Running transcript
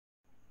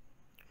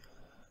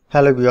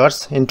Hello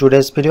viewers, in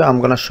today's video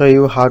I'm gonna show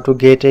you how to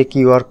get a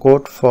QR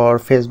code for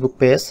Facebook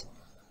page.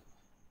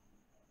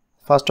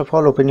 First of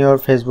all, open your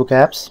Facebook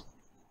apps.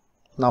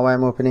 Now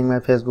I'm opening my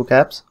Facebook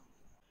apps,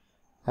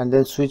 and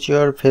then switch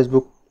your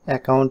Facebook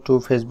account to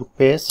Facebook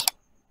page.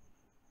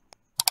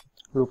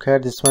 Look here,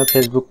 this is my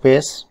Facebook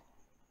page.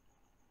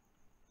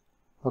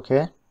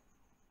 Okay,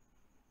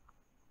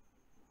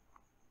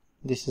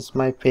 this is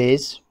my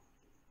page.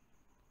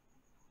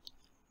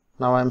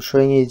 Now I'm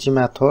showing easy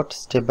method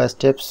step by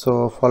step,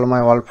 so follow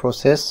my whole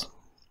process.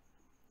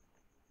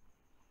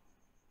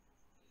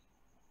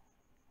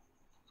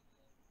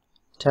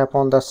 Tap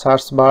on the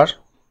search bar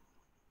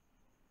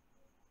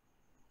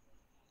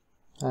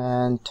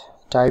and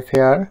type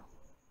here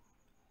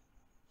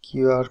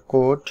QR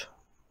code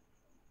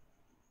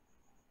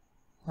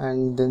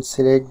and then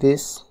select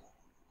this.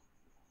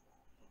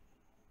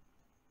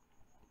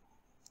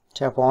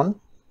 Tap on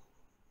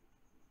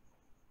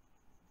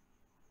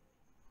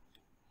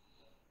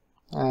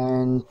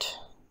and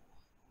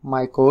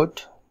my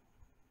code.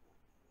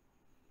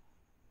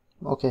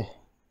 Okay,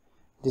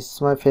 this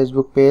is my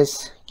Facebook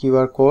page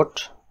QR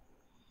code,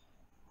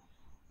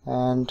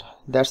 and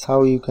that's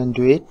how you can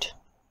do it.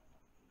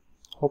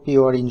 Hope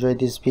you are enjoyed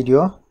this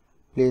video.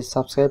 Please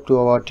subscribe to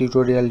our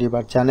tutorial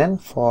debug channel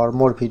for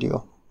more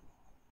video.